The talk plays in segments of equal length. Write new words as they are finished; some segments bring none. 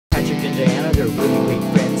Remastered, where you make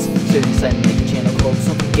friends, so you decided to make a channel called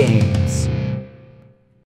Something Games.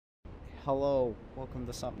 Hello, welcome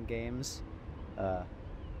to Something Games.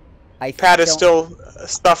 Pat is still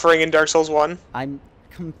suffering in Dark Souls 1. I'm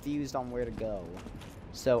confused on where to go.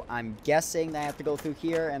 So I'm guessing that I have to go through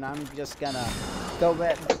here, and I'm just gonna go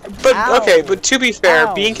back. But Ow! okay, but to be fair,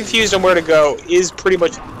 Ow! being confused on where to go is pretty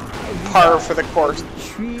much par for the course.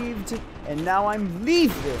 Retrieved, and now I'm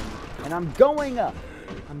leaving, and I'm going up.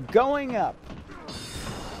 I'm going up.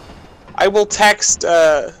 I will text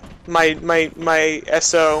my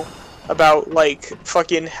SO about like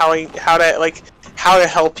fucking how to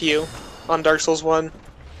help you on Dark Souls 1.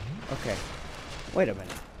 Okay. Wait a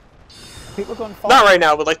minute. People are going to follow Not right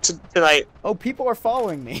now, but like tonight. Oh, people are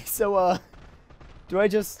following me. So do I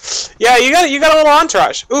just? Yeah, you got a little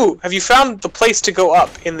entourage. Ooh, have you found the place to go up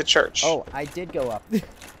in the church? Oh, I did go up.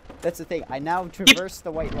 That's the thing. I now traverse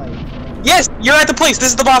the white light. Yes, you're at the place. This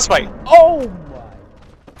is the boss fight. Oh my!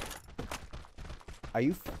 Are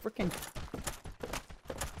you freaking?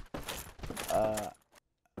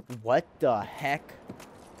 What the heck?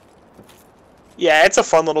 Yeah, it's a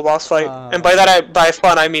fun little boss fight. And by that, by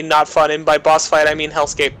fun, I mean not fun, and by boss fight, I mean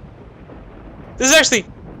hellscape. This is actually,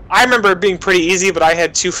 I remember it being pretty easy, but I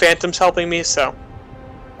had 2 phantoms helping me, so.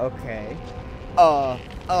 Okay.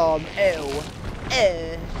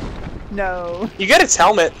 No. You get its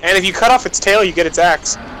helmet, and if you cut off its tail, you get its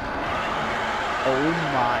axe. Oh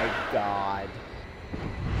my god.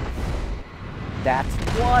 That's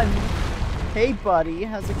one. Hey buddy,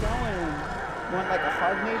 how's it going? Want like a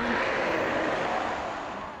hug maybe?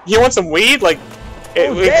 You want some weed? Like,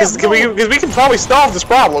 because we can probably solve this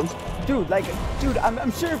problem. Dude,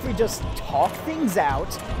 I'm sure if we just talk things out,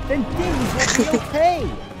 then things will be okay.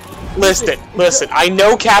 Listen, I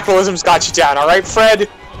know capitalism's got you down, alright, Fred?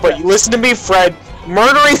 But you listen to me, Fred.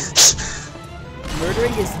 Murdering's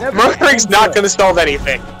not gonna solve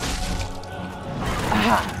anything.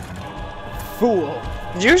 Ah, fool.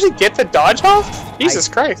 Did you usually get the dodge off? Jesus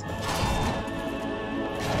Christ.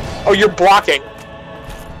 Oh, you're blocking.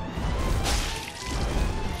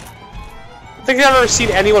 I think I've never seen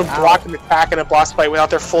anyone block an attack in a boss fight without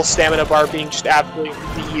their full stamina bar being just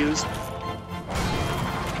absolutely used.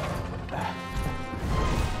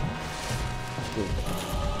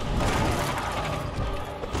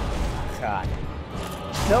 God.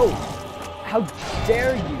 No! How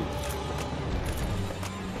dare you!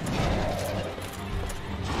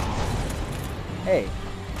 Hey.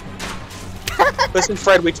 Listen,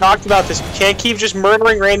 Fred, we talked about this. You can't keep just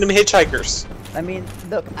murdering random hitchhikers. I mean,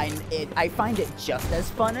 look, I find it just as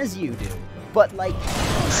fun as you do, but like,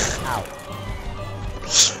 ow.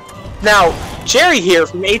 Now, Jerry here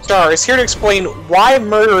from HR is here to explain why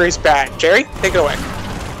murder is bad. Jerry, take it away.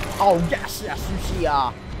 Oh yes,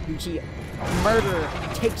 you see, murder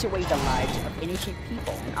takes away the lives of innocent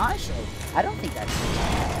people, and honestly, I don't think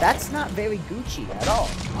that's not very Gucci at all,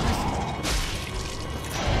 honestly.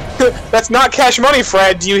 That's not cash money,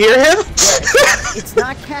 Fred. Do you hear him? Yeah, it's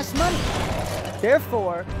not cash money.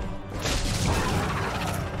 Therefore,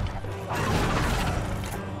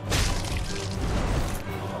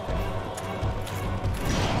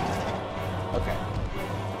 okay.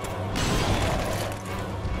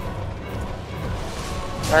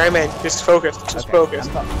 All right, man. Just focus. Just focus.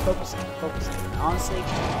 I'm focusing. Honestly,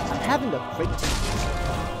 I'm having a great time.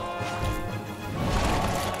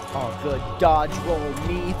 Oh, good. Dodge roll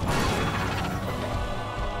me.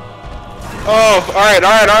 Oh, all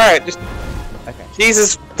right. Just. Okay.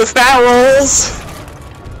 Jesus, the fat rolls.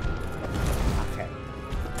 Okay.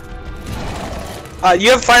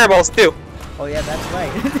 You have fireballs too. Oh yeah, that's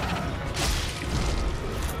right.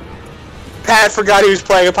 Pat forgot he was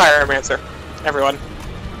playing a pyromancer. Everyone.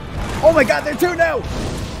 Oh my God, they're 2 now.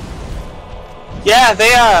 Yeah,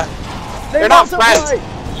 they're not multiply.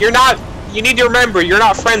 friends. You're not. You need to remember, you're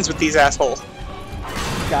not friends with these assholes.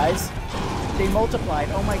 Guys, they multiplied.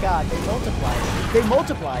 Oh my God, they multiplied. They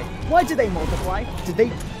multiplied. Why did they multiply? Did they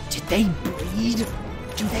breed?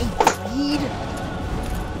 Do they breed?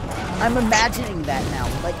 I'm imagining that now.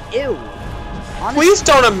 Like, ew. Honestly, please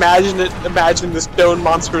don't imagine the stone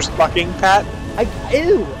monsters fucking, Pat.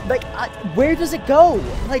 Ew. Like, where does it go?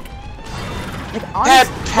 Like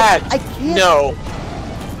honestly, Pat. I can't. No.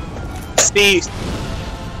 See.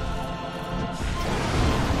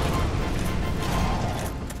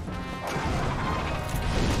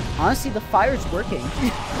 Honestly, the fire's working.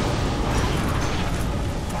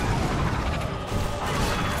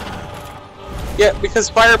 Yeah, because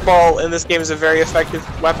fireball in this game is a very effective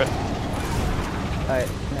weapon. Alright,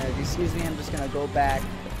 excuse me, I'm just gonna go back.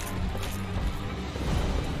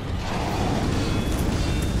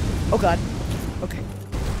 Oh god. Okay.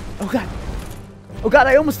 Oh god. Oh god,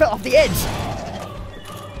 I almost fell off the edge!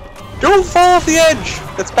 Don't fall off the edge!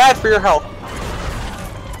 That's bad for your health.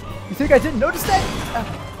 You think I didn't notice that?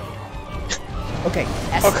 Okay.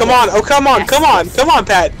 Oh, come on! Oh, come on! Come on! Come on,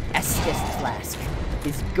 Pat! Estus Flask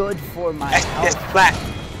is good for my Estus health. Flask.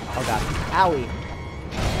 Oh god. Owie.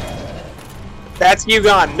 That's you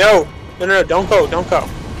gone. No! No, no, no, don't go, don't go.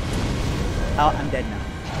 Oh, I'm dead now.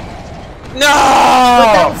 No!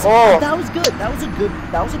 That was good. That was a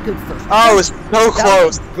good first attempt. Oh, it was so close. That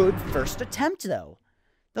was a good first attempt, though.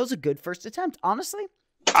 That was a good first attempt, honestly.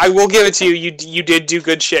 I will give it to you. You did do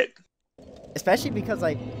good shit. Especially because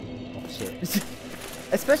I... Oh, shit.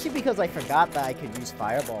 Especially because I forgot that I could use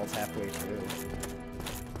fireballs halfway through.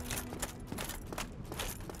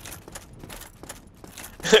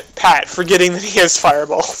 Pat, forgetting that he has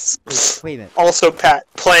fireballs. Wait a minute. Also, Pat,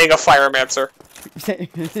 playing a Firemancer.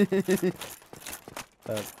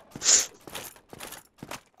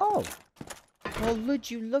 Oh. Well, would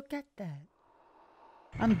you look at that?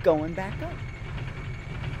 I'm going back up.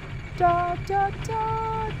 Da da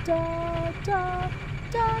da da da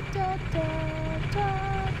da da da da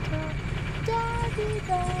da dee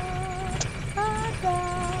da da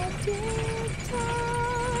dee da.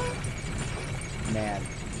 Man.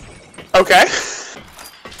 Okay.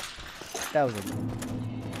 That was a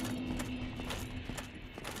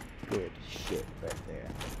good shit right there.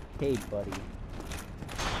 Hey, buddy.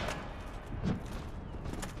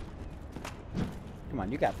 Come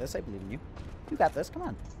on, you got this. I believe in you. You got this. Come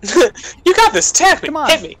on. You got this. Tap me. Come on.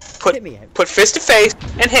 Hit me. Hit me. Put fist to face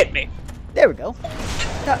and hit me. There we go.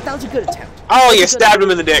 That was a good attempt. Oh, you stabbed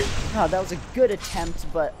him in the dick. No, that was a good attempt,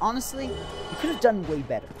 but honestly, you could have done way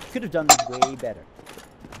better. You could have done way better.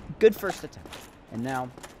 Good first attempt. And now,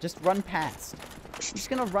 just run past. I'm just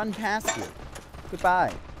gonna run past you.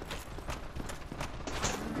 Goodbye.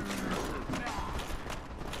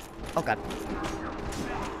 Oh god.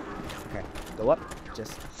 Okay, go up.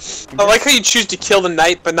 Just. I like how you choose to kill the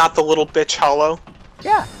knight, but not the little bitch hollow.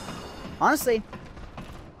 Yeah. Honestly,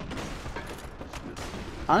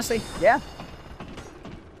 yeah.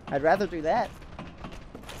 I'd rather do that.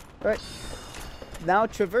 Alright. Now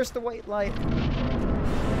traverse the white light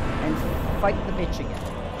and fight the bitch again.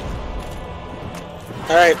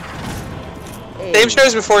 Alright. Hey. Same show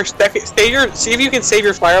as before. See if you can save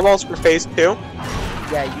your fireballs for phase 2.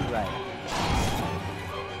 Yeah, you're right.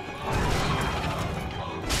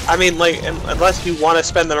 I mean, like, unless you want to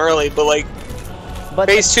spend them early, but like,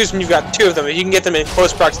 phase 2's when you've got 2 of them. If you can get them in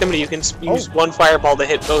close proximity, you can use one fireball to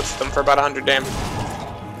hit both of them for about 100 damage.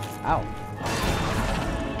 Ow.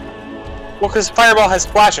 Well, because fireball has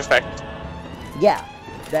splash effect. Yeah,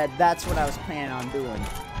 that's what I was planning on doing.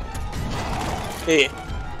 Hey,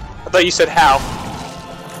 I thought you said how.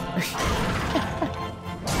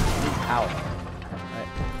 Ow. Right.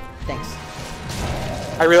 Thanks.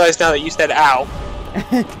 I realize now that you said ow.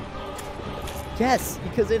 Yes,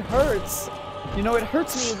 because it hurts. You know, it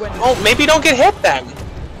hurts me when... Oh, maybe don't get hit then.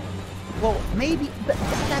 Well, maybe, but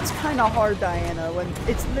that's kind of hard, Diana, when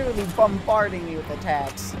it's literally bombarding me with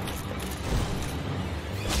attacks.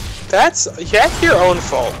 That's your own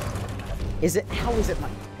fault. Is it? How is it my...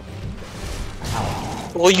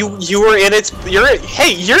 Ow. Well, you were in its...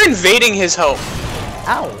 Hey, you're invading his home.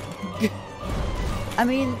 Ow. I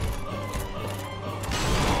mean...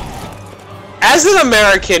 As an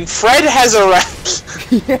American, Fred has a right.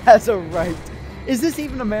 He has a right. Is this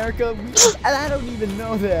even America? I don't even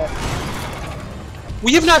know that.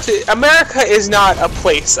 We have not to... America is not a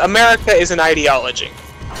place. America is an ideology.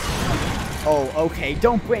 Oh, okay.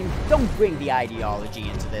 Don't bring the ideology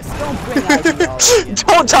into this. Don't bring ideology into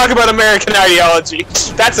Don't talk about American ideology.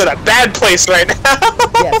 That's in a bad place right now.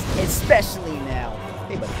 Yes, especially now.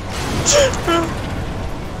 Hey, buddy.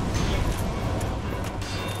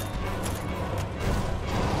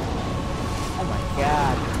 Oh my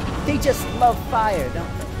god. They just love fire, don't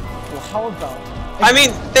they? Well, how about... I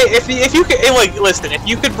mean, if you could... Like, listen, if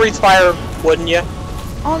you could breathe fire, wouldn't you?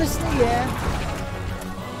 Honestly, yeah.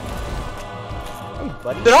 Hey,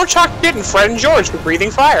 buddy. Then don't chalk shit in Fred and George for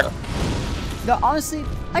breathing fire. No, honestly,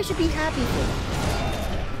 I should be happy for them.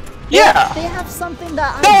 Yeah. They have something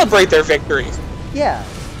that Celebrate their victories. Yeah.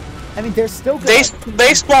 I mean, they're still good.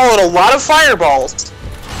 They swallowed a lot of fireballs.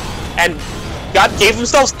 And God gave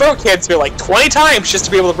themselves throat cancer like 20 times just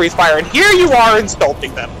to be able to breathe fire. And here you are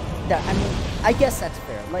insulting them. Yeah, I mean, I guess that's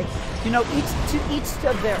fair. Like, you know, each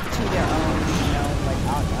to their own, you know, like,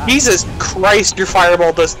 oh god. Jesus Christ, your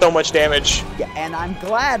fireball does so much damage. Yeah, and I'm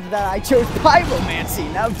glad that I chose pyromancy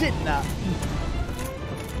now, didn't I?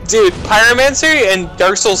 Dude, pyromancy in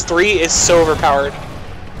Dark Souls 3 is so overpowered.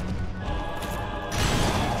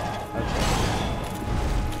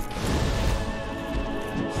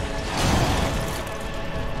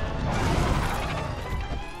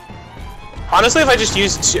 Honestly, if I just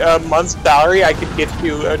used a month's salary, I could get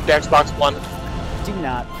you an Xbox One. Do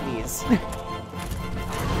not, please.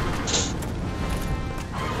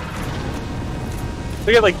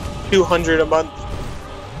 We get like 200 a month.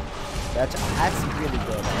 That's really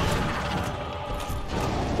good.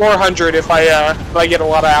 400 if I get a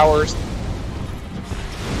lot of hours.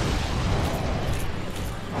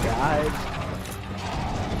 God.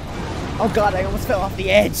 Oh god, I almost fell off the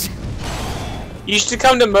edge. You should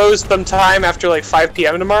come to Moe's sometime after like 5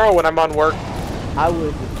 p.m. tomorrow when I'm on work. I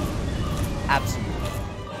would. Absolutely.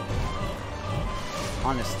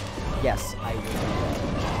 Honest. Yes, I would.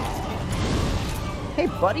 Hey,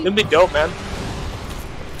 buddy. It'd be dope, man.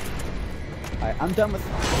 Alright, I'm done with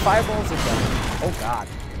fireballs. Are done. Oh god.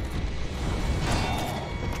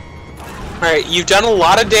 Alright, you've done a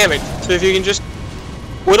lot of damage, so if you can just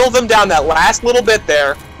whittle them down that last little bit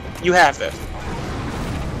there, you have this.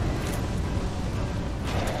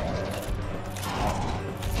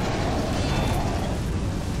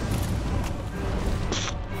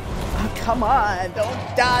 Oh, come on,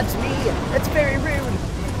 don't dodge me. That's very rude.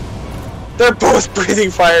 They're both breathing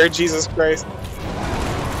fire, Jesus Christ.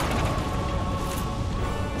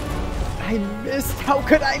 I missed. How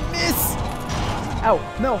could I miss? Ow,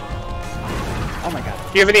 no. Oh my god.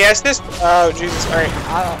 Do you have any assist? Oh, Jesus, alright.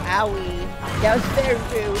 Oh, owie. That was very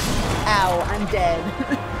rude. Ow, I'm dead.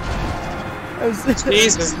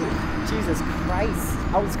 Jesus. Jesus Christ.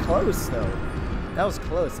 I was close, though. That was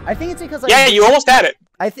close. I think it's because Yeah, you almost had it.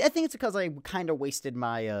 I think it's because I kind of wasted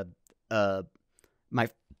my, my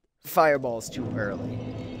fireballs too early.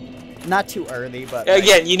 Not too early, but...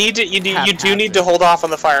 Again, you do need to hold off on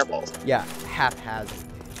the fireballs. Yeah, haphazard.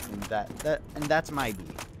 And that's my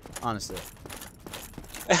beat, honestly.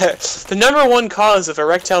 The #1 cause of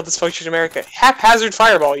erectile dysfunction in America: haphazard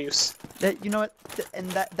fireball use. You know what?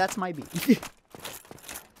 That's my B.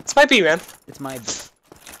 It's my B, man. It's my B.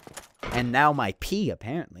 And now my P,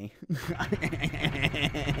 apparently.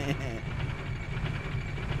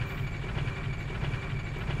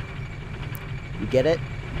 You get it?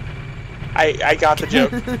 I got the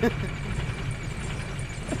joke.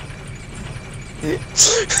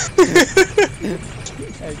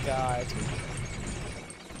 Oh god.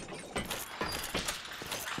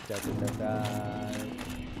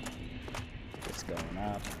 It's going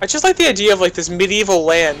up. I just like the idea of like this medieval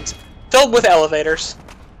land filled with elevators.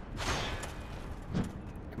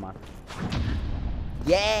 Come on.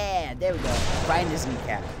 Yeah, there we go. Right in his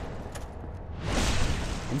kneecap.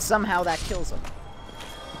 And somehow that kills him.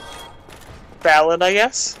 Valid, I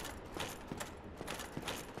guess.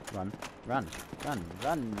 Run, run, run,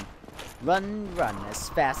 run. Run, run as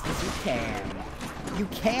fast as you can. You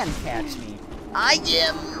can catch me. I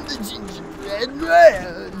am the gingerbread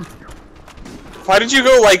man. Why did you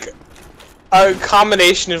go like a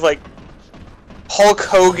combination of like Hulk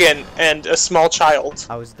Hogan and a small child?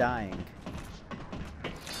 I was dying.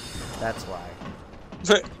 That's why.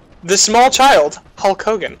 The small child, Hulk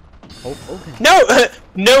Hogan. Hulk Hogan? No,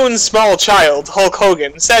 known small child, Hulk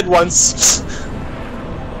Hogan, said once.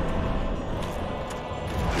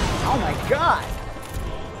 Oh my god!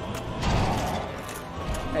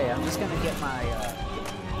 Hey, I'm just gonna get my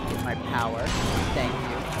power. Thank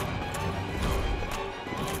you.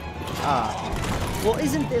 Well,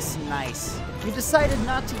 isn't this nice? You decided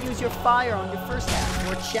not to use your fire on your first half,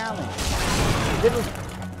 your challenge. Little...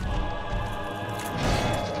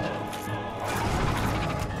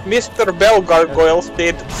 Mr. Bell Gargoyle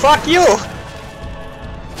said, "Fuck you!"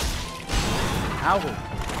 Ow.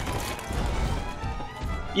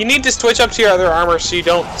 You need to switch up to your other armor so you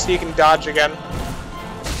can dodge again.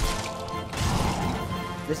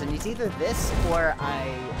 Listen, it's either this or I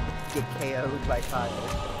get KO'd by fire.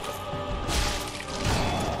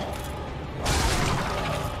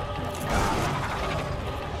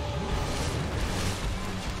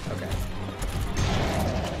 Okay.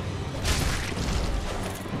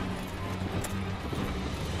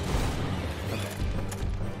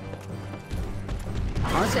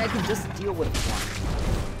 Honestly, I can just deal with one.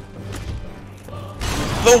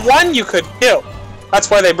 The one you could kill. That's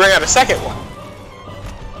why they bring out a second one.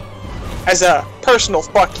 As a personal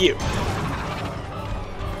fuck you.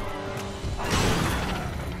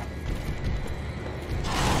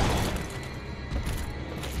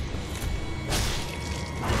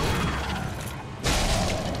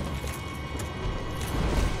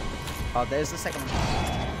 Oh, there's the second one.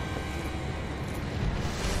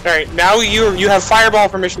 Alright, now you have fireball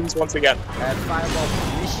permissions once again. I have fireball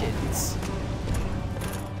permissions.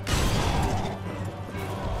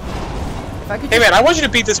 Hey man, I want you to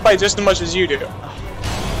beat this fight just as much as you do.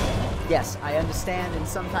 Yes, I understand, and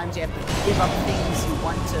sometimes you have to give up things you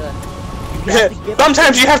want to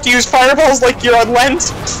Sometimes you have to use fireballs like you're on Lent.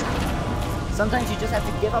 Sometimes you just have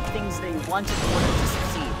to give up things they want in order to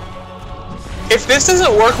succeed. If this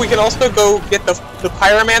doesn't work, we can also go get the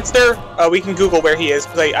Pyromancer. We can Google where he is,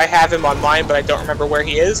 because I have him online, but I don't remember where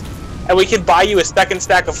he is. And we can buy you a second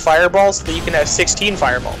stack of fireballs so that you can have 16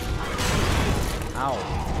 fireballs. Ow.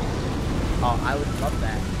 Oh, I would love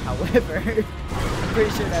that. However, I'm pretty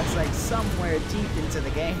sure that's like somewhere deep into the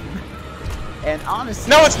game. And honestly...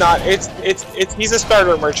 No, it's not. He's a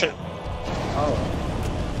starter merchant. Oh.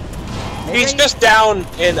 Maybe he's just down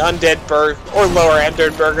in Undead Burg, or Lower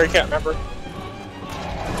Undead Burg, I can't remember.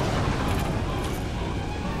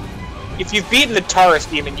 If you've beaten the Taurus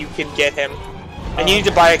Demon, you can get him. And you need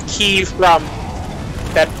to buy a key from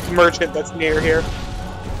that merchant that's near here.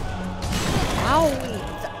 Owie!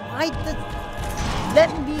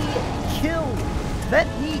 Let me kill! Let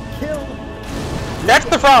me kill! That's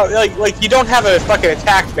the problem. Like you don't have a fucking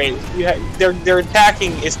attack phase. Their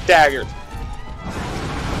attacking is staggered.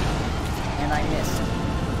 And I missed.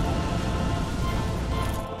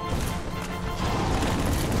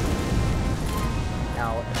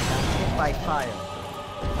 Now I got hit by fire.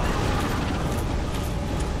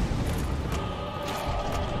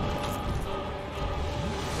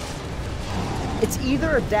 It's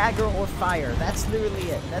either a dagger or fire. That's literally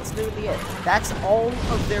it. That's literally it. That's all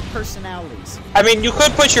of their personalities. I mean, you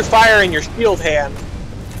could put your fire in your shield hand,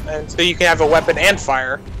 and so you can have a weapon and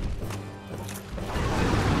fire.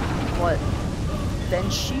 What? Then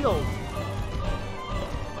shield.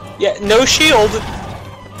 Yeah, no shield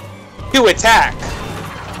to attack.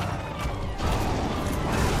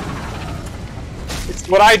 It's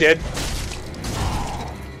what I did.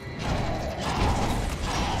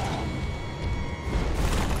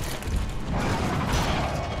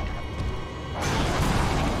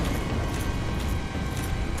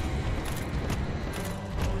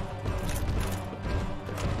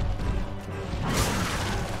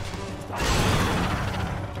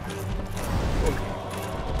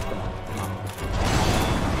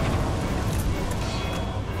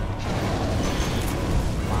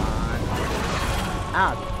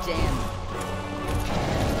 Ah, damn.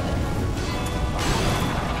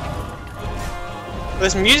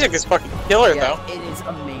 This music is fucking killer, though. It is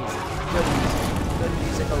amazing. Good music. Good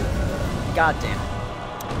music. Oh, god damn it.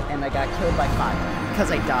 And I got killed by fire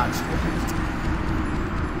because I dodged.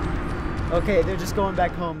 Okay, they're just going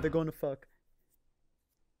back home. They're going to fuck.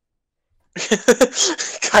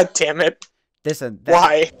 God damn it. Listen.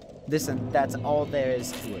 Why? Listen, that's all there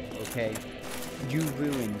is to it, okay? You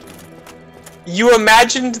ruined me. You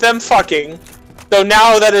imagined them fucking, so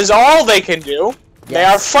now that is all they can do. Yes. They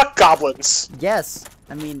are fuck goblins. Yes,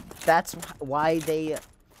 I mean that's why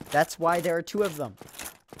there are two of them.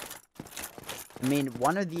 I mean,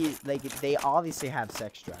 one of the they obviously have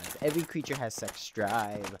sex drive. Every creature has sex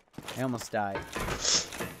drive. I almost died.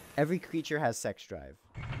 Every creature has sex drive.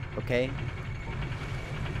 Okay.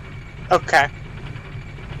 Okay.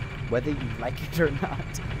 Whether you like it or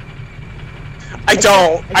not. I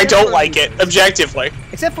don't like it, objectively.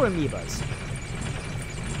 Except for amoebas.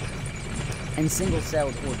 And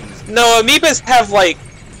single-celled organisms. No, amoebas have, like,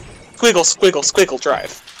 squiggle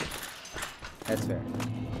drive. That's fair.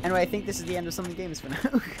 Anyway, I think this is the end of some of the games for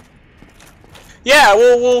now. Yeah,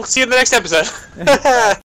 we'll see you in the next episode.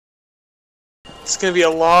 It's gonna be a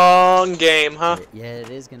long game, huh? Yeah, it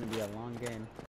is gonna be a long game.